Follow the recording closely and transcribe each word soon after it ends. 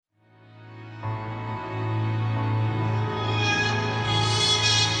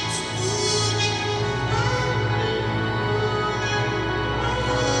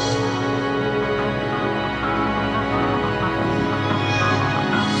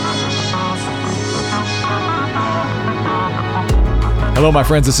Hello, my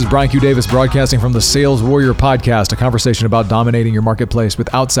friends. This is Brian Q. Davis broadcasting from the Sales Warrior Podcast, a conversation about dominating your marketplace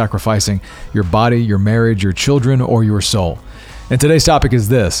without sacrificing your body, your marriage, your children, or your soul. And today's topic is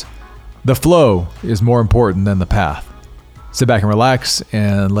this: the flow is more important than the path. Sit back and relax,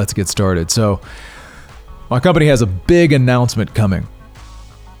 and let's get started. So, my company has a big announcement coming.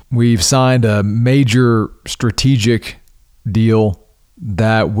 We've signed a major strategic deal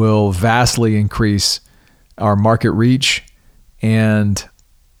that will vastly increase our market reach and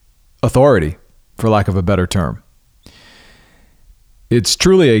authority, for lack of a better term. It's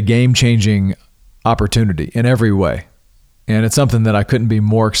truly a game-changing opportunity in every way, and it's something that I couldn't be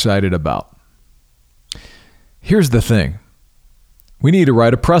more excited about. Here's the thing. We need to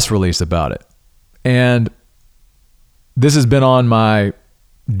write a press release about it. And this has been on my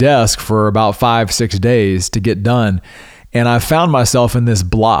desk for about 5-6 days to get done, and I found myself in this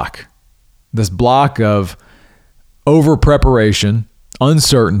block of over preparation,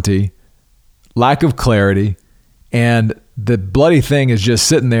 uncertainty, lack of clarity, and the bloody thing is just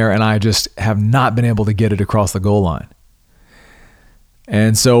sitting there, and I just have not been able to get it across the goal line.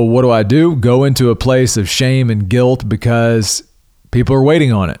 And so what do? Go into a place of shame and guilt because people are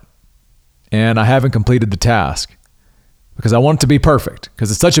waiting on it, and I haven't completed the task because I want it to be perfect,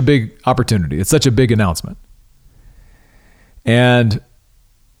 because it's such a big opportunity. It's such a big announcement. And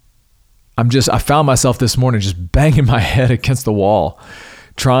I found myself this morning just banging my head against the wall,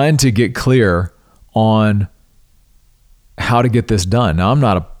 trying to get clear on how to get this done. Now, I'm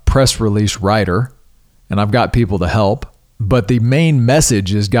not a press release writer, and I've got people to help, but the main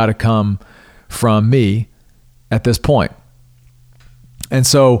message has got to come from me at this point. And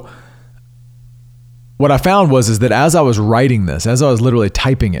so what I found is that as I was writing this, as I was literally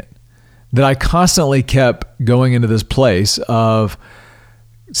typing it, that I constantly kept going into this place of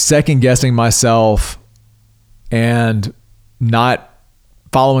second guessing myself and not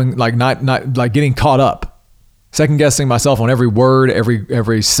following, not getting caught up, second guessing myself on every word,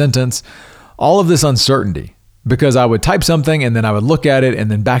 every sentence, all of this uncertainty, because I would type something and then I would look at it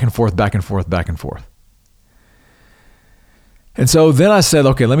and then back and forth. And so then I said,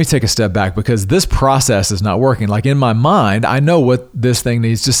 okay, let me take a step back, because this process is not working. Like, in my mind, I know what this thing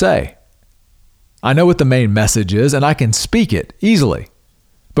needs to say. I know what the main message is, and I can speak it easily.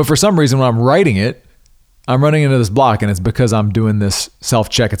 But for some reason, when I'm writing it, I'm running into this block, and it's because I'm doing this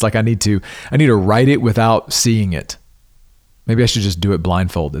self-check. It's like I need to write it without seeing it. Maybe I should just do it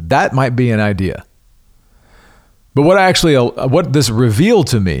blindfolded. That might be an idea. But what this revealed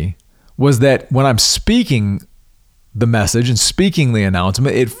to me was that when I'm speaking the message and speaking the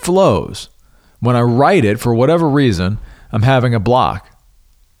announcement, it flows. When I write it, for whatever reason, I'm having a block.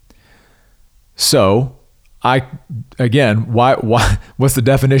 So why? What's the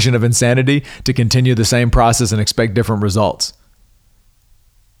definition of insanity? To continue the same process and expect different results.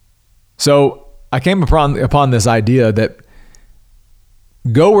 So I came upon this idea that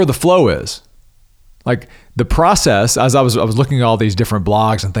go where the flow is. Like, the process, as I was looking at all these different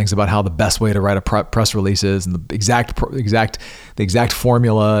blogs and things about how the best way to write a press release is, and the exact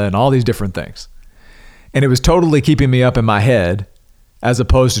formula and all these different things. And it was totally keeping me up in my head as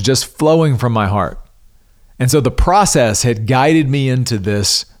opposed to just flowing from my heart. And so the process had guided me into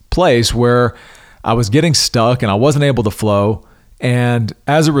this place where I was getting stuck and I wasn't able to flow. And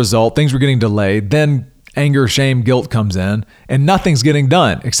as a result, things were getting delayed. Then anger, shame, guilt comes in, and nothing's getting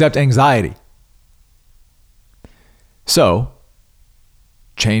done except anxiety. So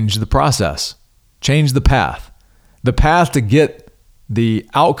change the process, change the path. The path to get the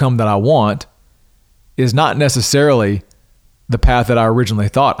outcome that I want is not necessarily the path that I originally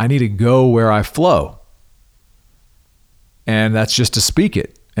thought. I need to go where I flow. And that's just to speak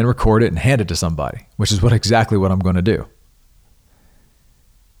it and record it and hand it to somebody, which is exactly what I'm going to do.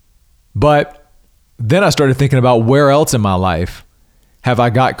 But then I started thinking about where else in my life have I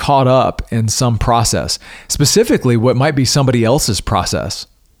got caught up in some process, specifically what might be somebody else's process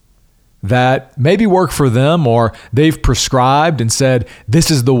that maybe worked for them, or they've prescribed and said, this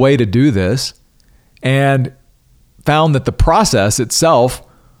is the way to do this, and found that the process itself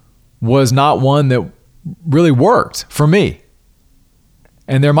was not one that really worked for me.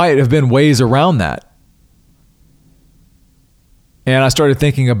 And there might have been ways around that. And I started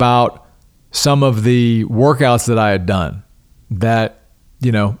thinking about some of the workouts that I had done that,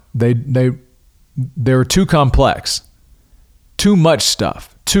 they were too complex, too much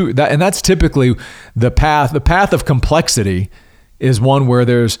stuff, and that's typically the path. The path of complexity is one where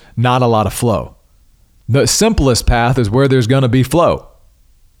there's not a lot of flow. The simplest path is where there's going to be flow.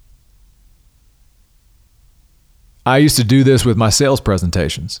 I used to do this with my sales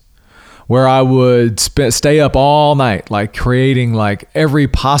presentations. where I would stay up all night, like creating like every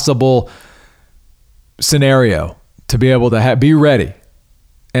possible scenario to be able to be ready.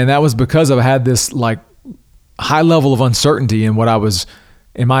 And that was because I had this like high level of uncertainty in what I was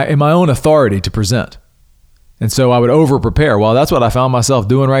in my own authority to present. And so I would over prepare. Well, that's what I found myself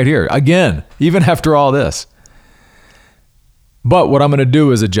doing right here. Again, even after all this. But what I'm going to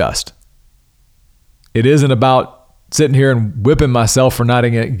do is adjust. It isn't about sitting here and whipping myself for not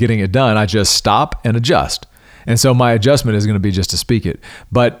getting it done. I just stop and adjust. And so my adjustment is going to be just to speak it.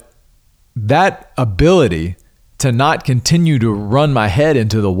 But that ability to not continue to run my head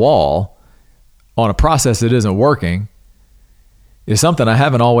into the wall on a process that isn't working is something I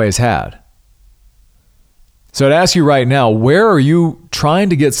haven't always had. So I'd ask you right now, where are you trying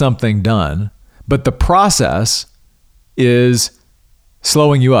to get something done, but the process is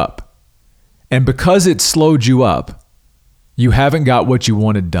slowing you up? And because it slowed you up, you haven't got what you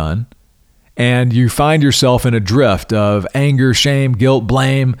wanted done, and you find yourself in a drift of anger, shame, guilt,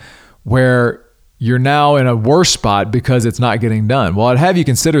 blame, where you're now in a worse spot because it's not getting done. Well, I'd have you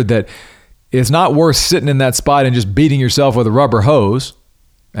consider that it's not worth sitting in that spot and just beating yourself with a rubber hose,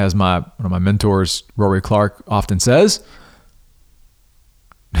 as one of my mentors, Rory Clark, often says.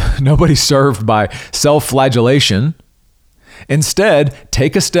 Nobody's served by self-flagellation. Instead,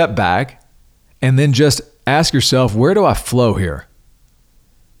 take a step back and then just ask yourself, where do I flow here?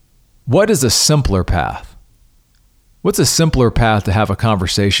 What is a simpler path? What's a simpler path to have a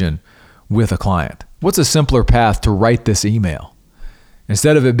conversation with a client? What's a simpler path to write this email?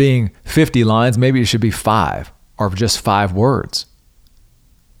 Instead of it being 50 lines, maybe it should be 5 or just 5 words.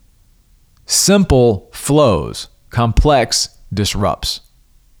 Simple flows, complex disrupts.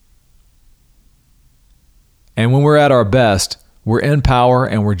 And when we're at our best, we're in power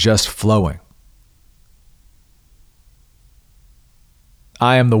and we're just flowing.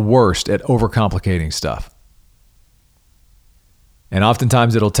 I am the worst at overcomplicating stuff. And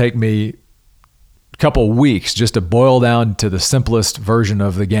oftentimes it'll take me a couple weeks just to boil down to the simplest version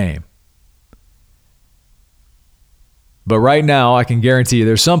of the game. But right now, I can guarantee you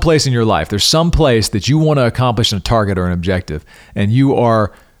there's some place in your life, there's some place that you want to accomplish a target or an objective, and you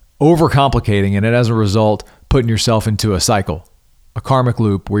are overcomplicating it, and as a result, putting yourself into a cycle, a karmic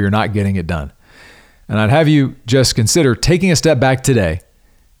loop where you're not getting it done. And I'd have you just consider taking a step back today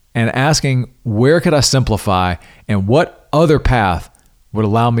and asking, where could I simplify, and what other path would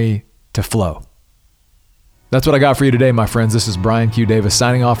allow me to flow? That's what I got for you today, my friends. This is Brian Q. Davis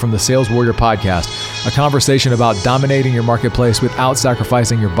signing off from the Sales Warrior Podcast, a conversation about dominating your marketplace without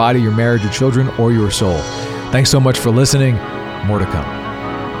sacrificing your body, your marriage, your children, or your soul. Thanks so much for listening. More to come.